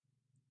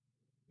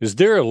Is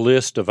there a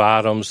list of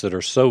items that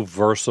are so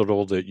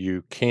versatile that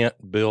you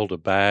can't build a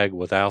bag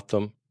without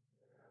them?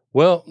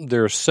 Well,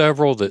 there are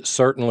several that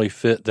certainly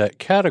fit that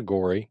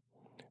category,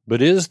 but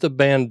is the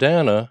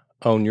bandana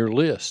on your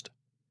list?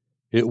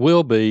 It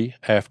will be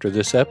after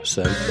this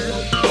episode.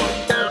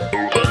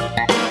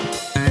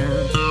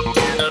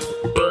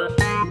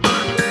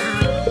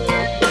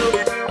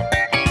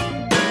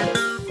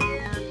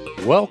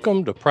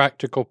 Welcome to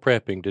Practical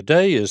Prepping.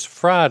 Today is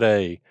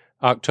Friday,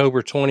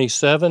 October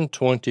 27,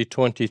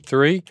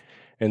 2023,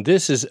 and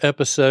this is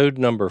episode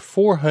number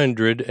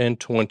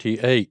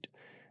 428.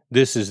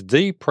 This is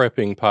the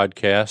prepping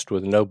podcast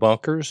with no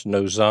bunkers,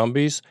 no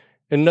zombies,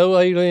 and no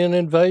alien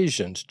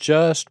invasions,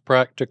 just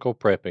practical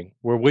prepping,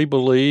 where we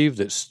believe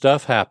that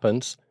stuff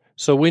happens,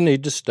 so we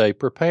need to stay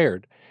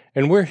prepared.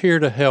 And we're here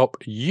to help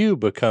you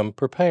become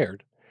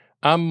prepared.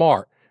 I'm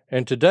Mark,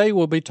 and today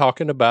we'll be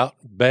talking about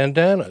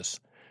bandanas.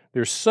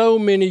 There's so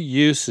many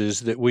uses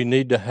that we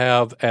need to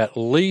have at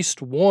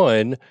least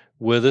one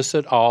with us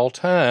at all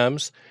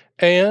times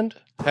and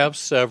have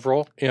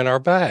several in our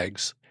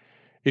bags.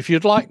 If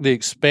you'd like the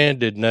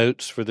expanded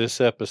notes for this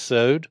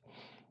episode,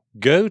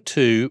 go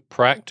to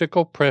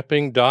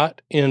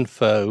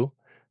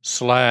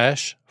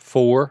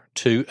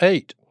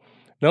practicalprepping.info/428.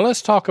 Now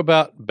let's talk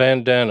about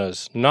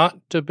bandanas,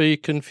 not to be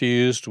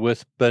confused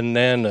with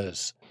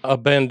bananas. A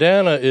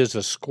bandana is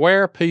a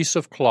square piece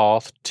of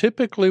cloth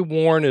typically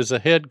worn as a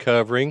head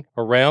covering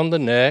around the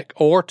neck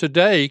or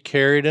today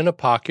carried in a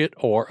pocket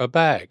or a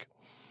bag.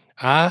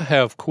 I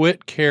have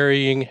quit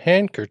carrying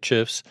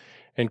handkerchiefs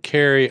and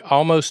carry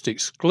almost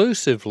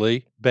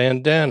exclusively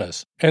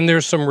bandanas. And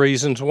there's some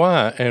reasons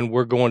why, and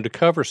we're going to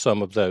cover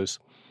some of those.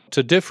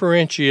 To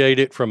differentiate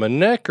it from a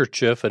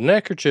neckerchief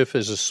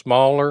is a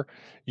smaller,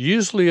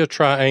 usually a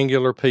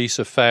triangular piece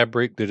of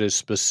fabric that is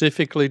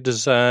specifically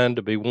designed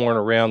to be worn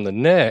around the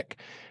neck,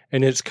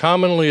 and it's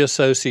commonly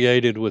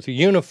associated with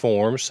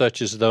uniforms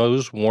such as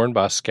those worn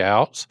by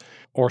scouts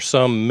or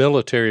some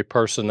military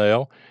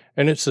personnel,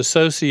 and it's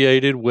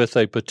associated with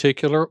a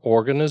particular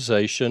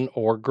organization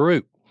or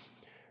group.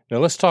 Now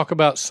let's talk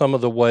about some of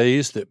the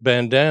ways that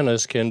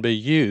bandanas can be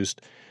used.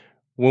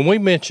 When we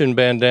mention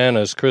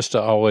bandanas,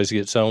 Krista always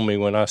gets on me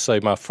when I say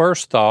my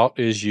first thought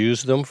is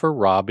use them for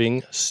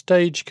robbing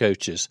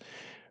stagecoaches.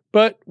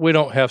 But we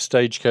don't have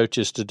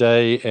stagecoaches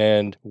today,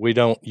 and we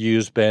don't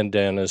use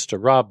bandanas to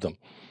rob them.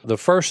 The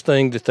first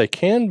thing that they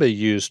can be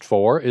used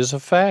for is a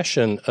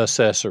fashion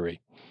accessory.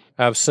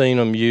 I've seen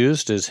them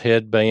used as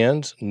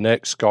headbands,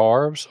 neck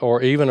scarves,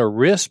 or even a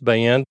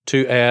wristband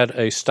to add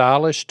a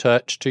stylish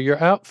touch to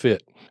your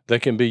outfit. They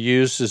can be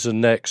used as a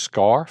neck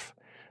scarf.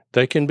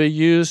 They can be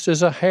used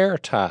as a hair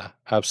tie.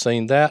 I've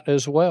seen that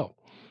as well.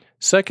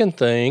 Second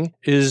thing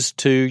is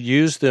to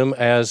use them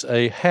as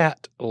a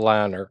hat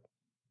liner.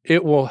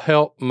 It will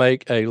help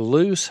make a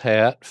loose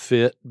hat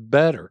fit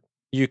better.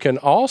 You can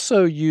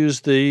also use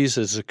these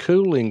as a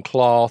cooling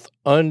cloth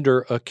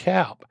under a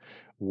cap.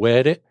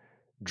 Wet it,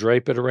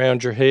 drape it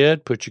around your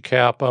head, put your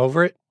cap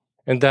over it,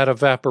 and that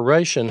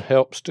evaporation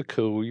helps to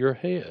cool your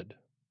head.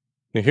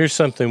 Now, here's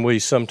something we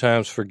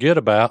sometimes forget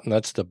about, and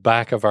that's the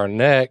back of our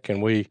neck,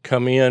 and we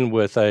come in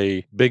with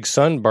a big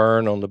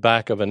sunburn on the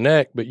back of a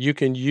neck, but you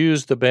can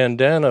use the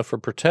bandana for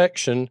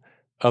protection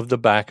of the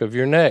back of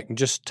your neck.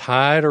 Just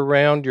tie it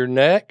around your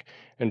neck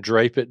and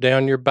drape it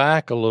down your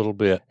back a little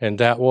bit, and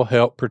that will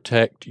help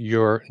protect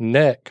your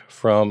neck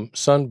from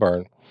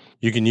sunburn.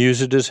 You can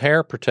use it as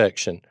hair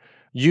protection.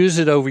 Use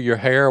it over your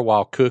hair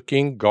while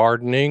cooking,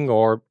 gardening,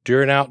 or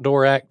during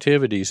outdoor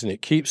activities, and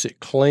it keeps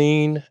it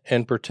clean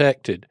and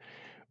protected.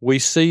 We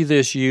see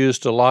this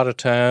used a lot of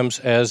times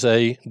as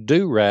a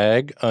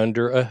do-rag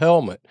under a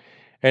helmet,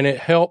 and it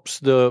helps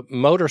the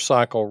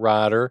motorcycle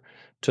rider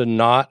to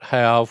not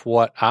have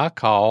what I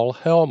call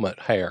helmet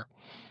hair.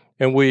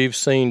 And we've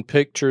seen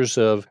pictures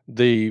of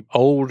the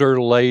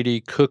older lady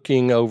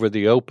cooking over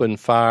the open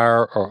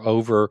fire or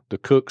over the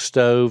cook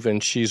stove,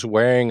 and she's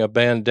wearing a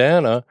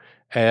bandana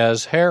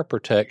as hair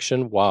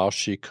protection while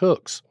she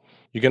cooks.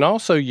 You can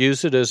also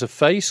use it as a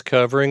face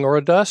covering or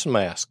a dust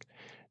mask.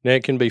 Now,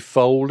 it can be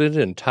folded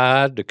and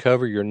tied to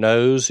cover your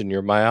nose and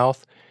your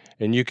mouth,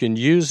 and you can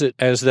use it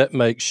as that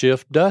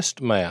makeshift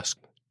dust mask.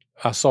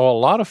 I saw a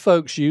lot of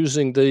folks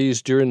using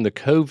these during the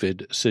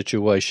COVID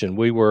situation.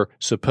 We were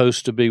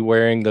supposed to be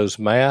wearing those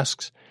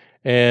masks,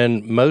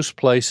 and most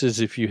places,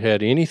 if you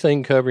had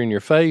anything covering your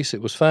face,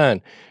 it was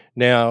fine.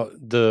 Now,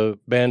 the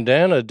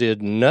bandana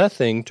did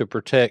nothing to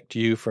protect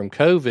you from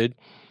COVID,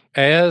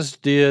 as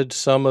did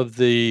some of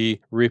the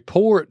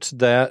reports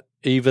that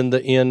even the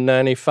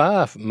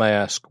N95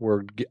 mask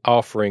were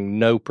offering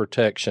no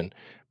protection.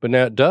 But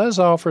now it does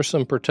offer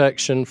some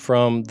protection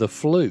from the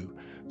flu.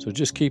 So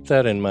just keep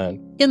that in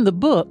mind. In the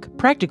book,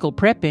 Practical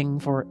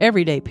Prepping for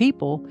Everyday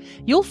People,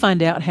 you'll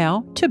find out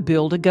how to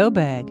build a go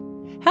bag,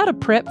 how to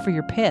prep for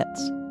your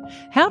pets,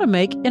 how to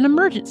make an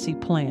emergency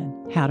plan,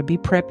 how to be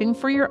prepping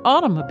for your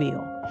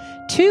automobile,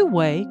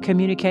 two-way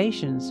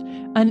communications,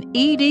 an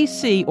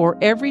EDC or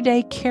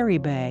everyday carry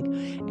bag,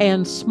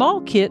 and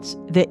small kits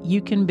that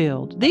you can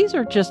build. These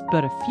are just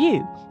but a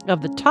few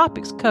of the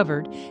topics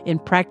covered in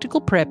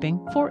Practical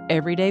Prepping for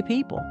Everyday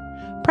People.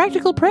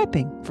 Practical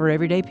Prepping for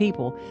Everyday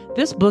People.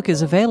 This book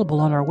is available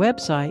on our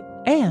website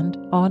and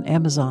on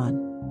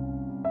Amazon.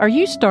 Are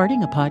you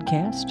starting a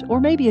podcast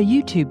or maybe a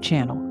YouTube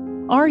channel?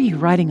 Are you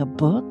writing a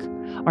book?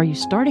 Are you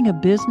starting a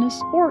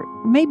business? Or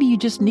maybe you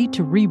just need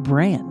to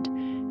rebrand?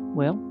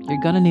 Well,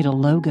 you're going to need a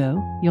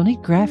logo, you'll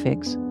need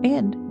graphics,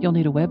 and you'll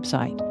need a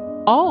website.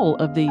 All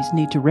of these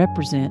need to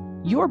represent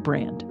your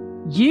brand.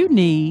 You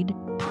need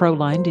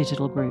Proline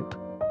Digital Group.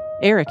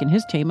 Eric and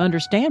his team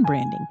understand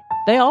branding.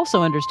 They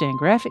also understand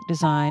graphic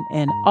design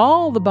and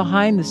all the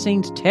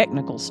behind-the-scenes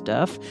technical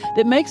stuff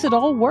that makes it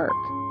all work.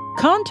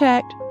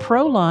 Contact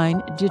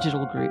Proline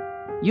Digital Group.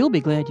 You'll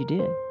be glad you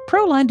did.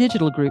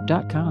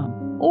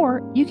 ProlineDigitalGroup.com,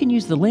 or you can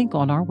use the link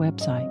on our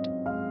website.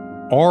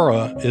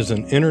 Aura is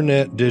an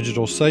internet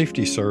digital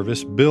safety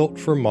service built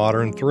for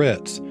modern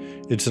threats.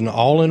 It's an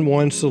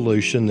all-in-one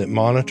solution that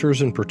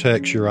monitors and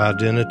protects your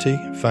identity,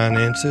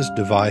 finances,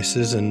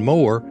 devices, and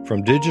more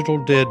from digital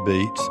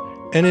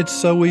deadbeats, and it's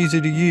so easy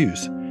to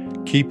use.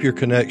 Keep your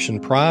connection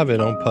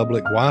private on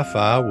public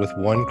Wi-Fi with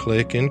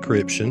one-click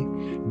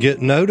encryption. Get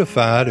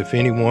notified if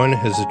anyone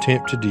has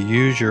attempted to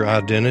use your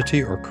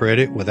identity or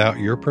credit without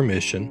your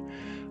permission.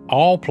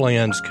 All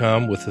plans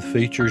come with the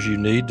features you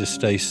need to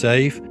stay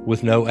safe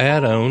with no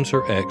add-ons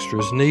or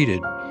extras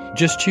needed.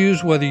 Just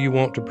choose whether you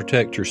want to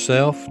protect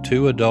yourself,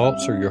 2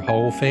 adults, or your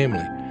whole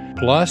family.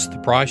 Plus, the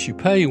price you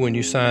pay when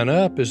you sign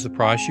up is the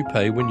price you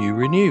pay when you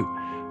renew.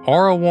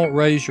 Aura won't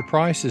raise your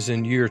prices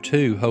in year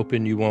 2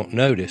 hoping you won't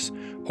notice.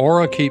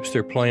 Aura keeps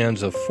their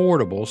plans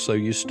affordable so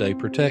you stay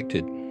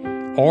protected.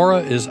 Aura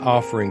is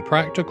offering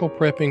Practical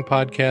Prepping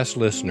Podcast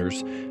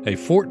listeners a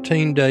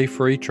 14-day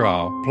free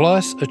trial,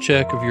 plus a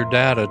check of your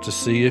data to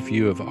see if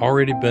you have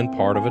already been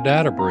part of a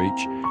data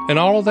breach, and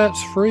all of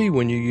that's free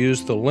when you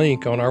use the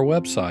link on our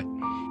website.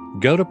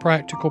 Go to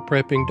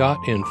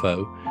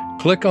practicalprepping.info,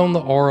 click on the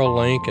Aura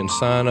link, and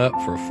sign up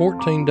for a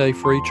 14-day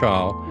free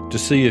trial to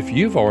see if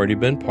you've already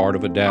been part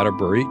of a data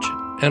breach,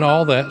 and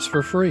all that's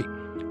for free.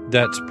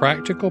 That's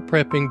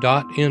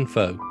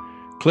practicalprepping.info.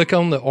 Click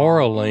on the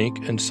Aura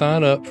link and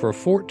sign up for a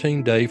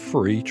 14-day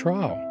free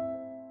trial.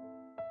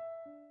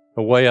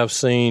 A way I've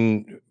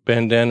seen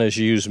bandanas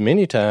used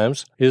many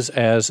times is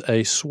as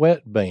a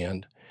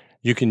sweatband.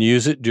 You can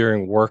use it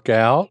during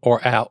workout or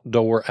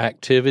outdoor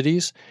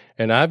activities,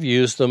 and I've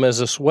used them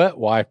as a sweat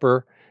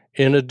wiper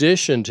in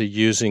addition to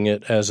using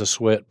it as a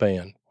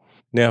sweatband.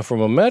 Now, from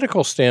a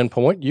medical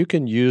standpoint, you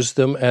can use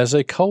them as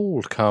a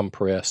cold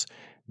compress.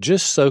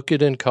 Just soak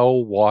it in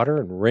cold water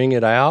and wring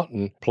it out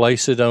and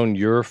place it on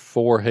your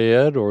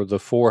forehead or the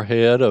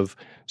forehead of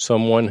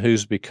someone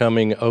who's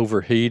becoming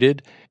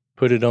overheated.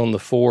 Put it on the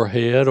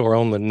forehead or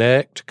on the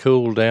neck to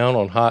cool down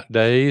on hot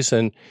days,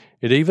 and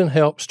it even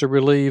helps to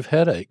relieve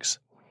headaches.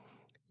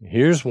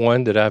 Here's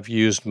one that I've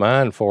used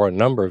mine for a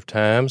number of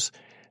times,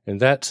 and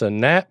that's a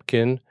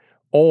napkin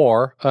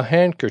or a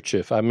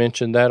handkerchief. I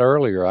mentioned that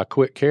earlier. I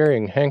quit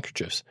carrying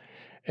handkerchiefs.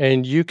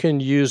 And you can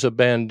use a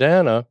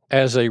bandana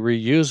as a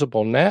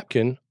reusable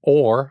napkin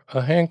or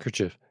a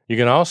handkerchief. You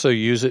can also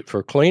use it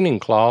for cleaning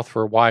cloth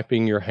for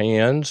wiping your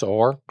hands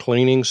or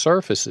cleaning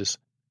surfaces.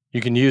 You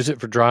can use it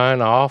for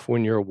drying off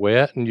when you're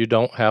wet and you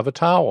don't have a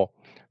towel.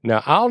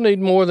 Now, I'll need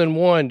more than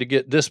one to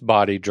get this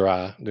body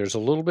dry. There's a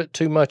little bit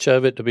too much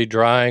of it to be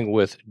drying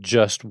with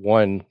just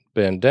one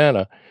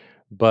bandana,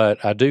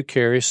 but I do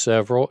carry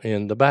several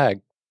in the bag.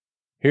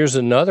 Here's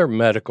another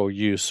medical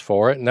use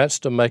for it, and that's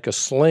to make a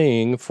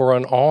sling for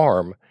an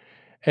arm.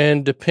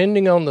 And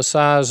depending on the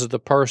size of the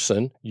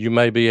person, you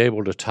may be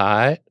able to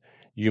tie it.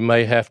 You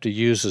may have to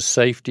use a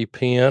safety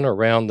pin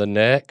around the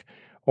neck,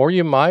 or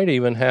you might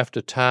even have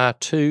to tie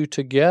 2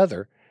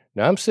 together.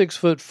 Now, I'm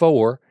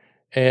 6'4",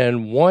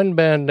 and one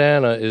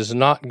bandana is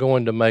not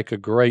going to make a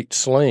great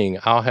sling.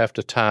 I'll have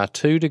to tie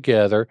 2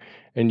 together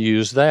and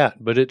use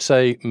that, but it's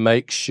a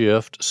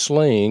makeshift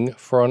sling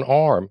for an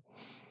arm.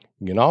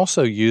 You can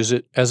also use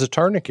it as a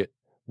tourniquet.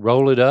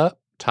 Roll it up,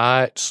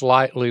 tie it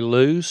slightly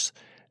loose,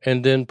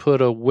 and then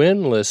put a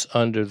windlass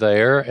under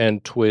there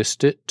and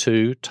twist it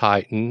to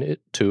tighten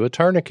it to a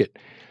tourniquet.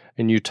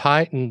 And you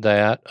tighten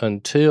that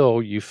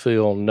until you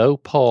feel no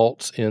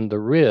pulse in the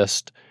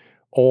wrist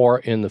or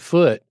in the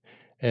foot,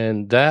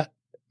 and that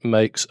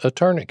makes a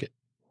tourniquet.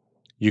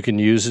 You can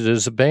use it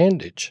as a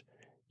bandage.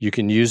 You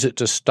can use it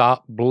to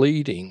stop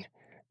bleeding.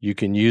 You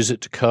can use it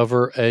to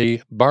cover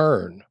a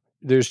burn.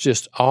 There's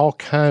just all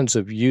kinds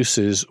of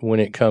uses when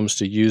it comes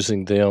to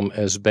using them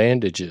as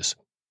bandages.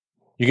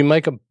 You can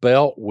make a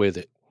belt with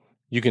it.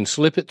 You can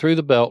slip it through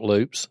the belt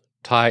loops,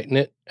 tighten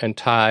it, and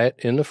tie it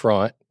in the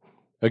front.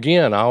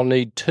 Again, I'll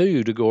need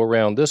 2 to go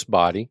around this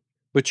body,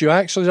 but you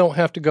actually don't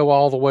have to go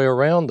all the way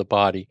around the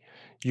body.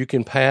 You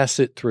can pass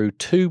it through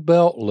 2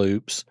 belt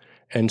loops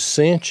and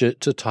cinch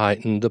it to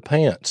tighten the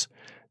pants.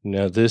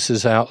 Now, this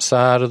is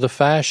outside of the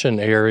fashion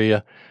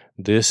area.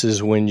 This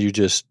is when you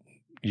just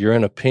you're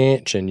in a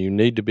pinch and you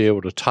need to be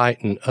able to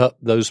tighten up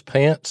those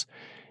pants,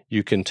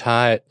 you can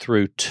tie it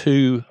through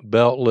 2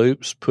 belt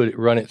loops,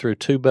 run it through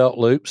 2 belt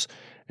loops,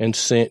 and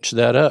cinch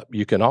that up.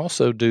 You can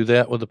also do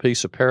that with a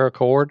piece of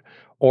paracord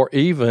or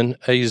even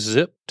a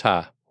zip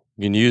tie.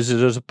 You can use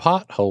it as a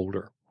pot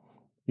holder.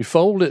 You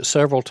fold it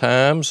several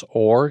times,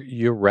 or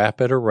you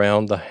wrap it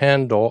around the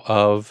handle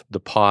of the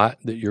pot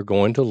that you're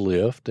going to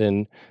lift,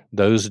 and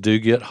those do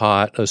get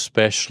hot,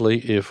 especially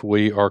if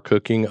we are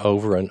cooking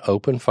over an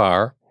open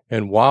fire.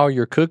 And while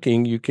you're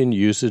cooking, you can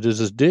use it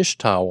as a dish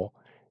towel.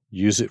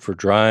 Use it for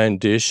drying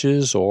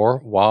dishes or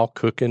while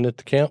cooking at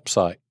the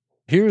campsite.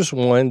 Here's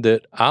one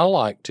that I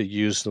like to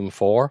use them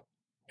for,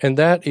 and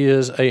that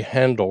is a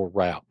handle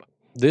wrap.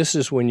 This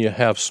is when you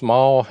have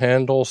small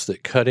handles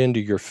that cut into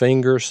your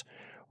fingers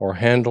or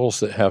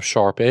handles that have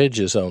sharp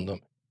edges on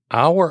them.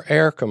 Our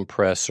air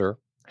compressor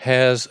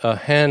has a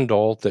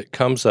handle that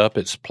comes up.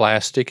 It's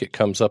plastic. It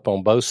comes up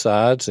on both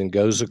sides and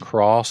goes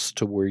across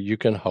to where you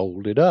can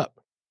hold it up.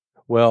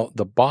 Well,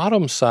 the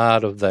bottom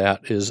side of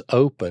that is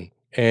open.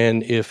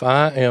 And if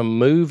I am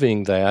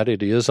moving that,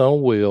 it is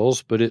on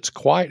wheels, but it's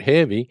quite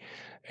heavy.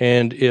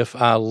 And if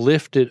I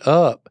lift it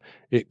up,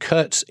 it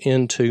cuts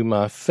into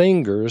my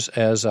fingers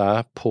as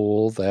I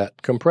pull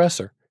that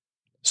compressor.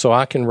 So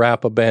I can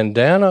wrap a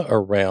bandana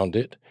around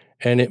it,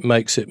 and it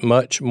makes it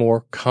much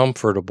more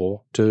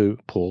comfortable to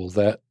pull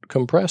that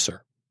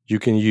compressor. You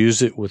can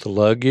use it with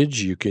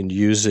luggage. You can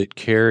use it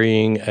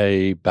carrying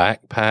a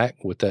backpack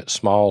with that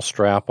small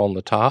strap on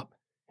the top.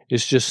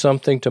 It's just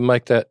something to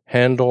make that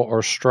handle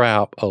or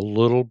strap a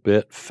little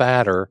bit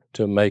fatter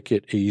to make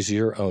it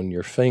easier on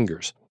your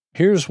fingers.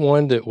 Here's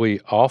one that we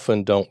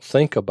often don't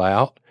think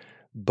about,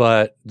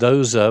 but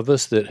those of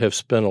us that have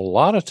spent a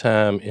lot of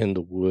time in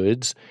the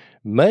woods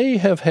may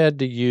have had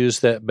to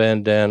use that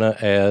bandana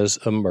as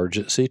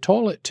emergency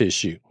toilet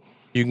tissue.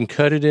 You can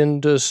cut it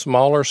into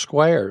smaller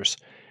squares.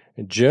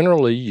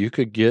 Generally, you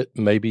could get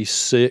maybe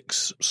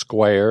 6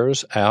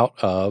 squares out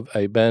of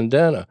a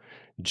bandana.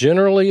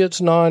 Generally, it's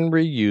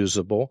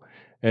non-reusable,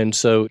 and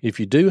so if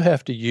you do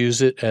have to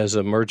use it as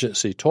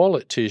emergency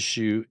toilet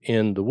tissue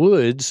in the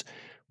woods,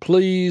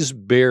 please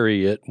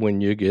bury it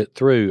when you get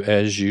through,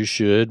 as you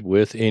should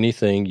with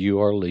anything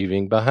you are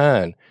leaving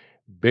behind.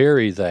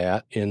 Bury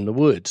that in the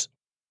woods.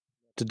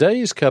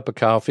 Today's cup of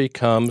coffee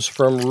comes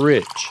from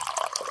Rich.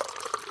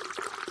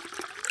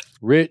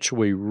 Rich,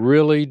 we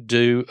really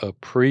do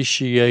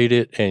appreciate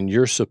it, and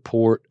your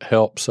support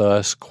helps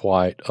us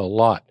quite a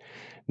lot.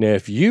 Now,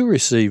 if you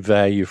receive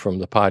value from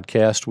the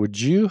podcast,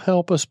 would you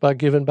help us by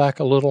giving back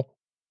a little?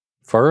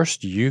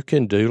 First, you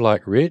can do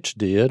like Rich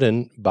did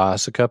and buy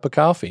us a cup of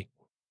coffee.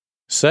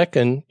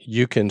 Second,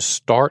 you can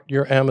start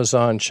your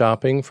Amazon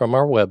shopping from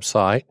our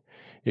website.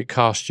 It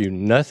costs you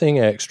nothing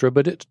extra,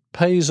 but it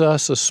pays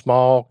us a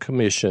small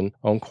commission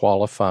on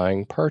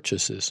qualifying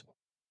purchases.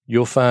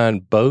 You'll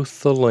find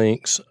both the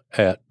links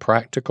at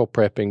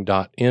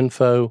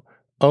practicalprepping.info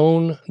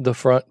on the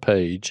front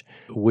page.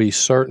 We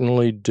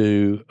certainly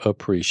do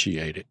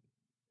appreciate it.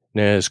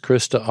 Now, as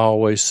Krista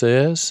always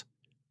says,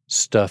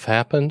 stuff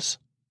happens,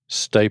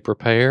 stay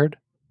prepared,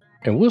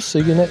 and we'll see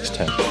you next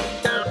time.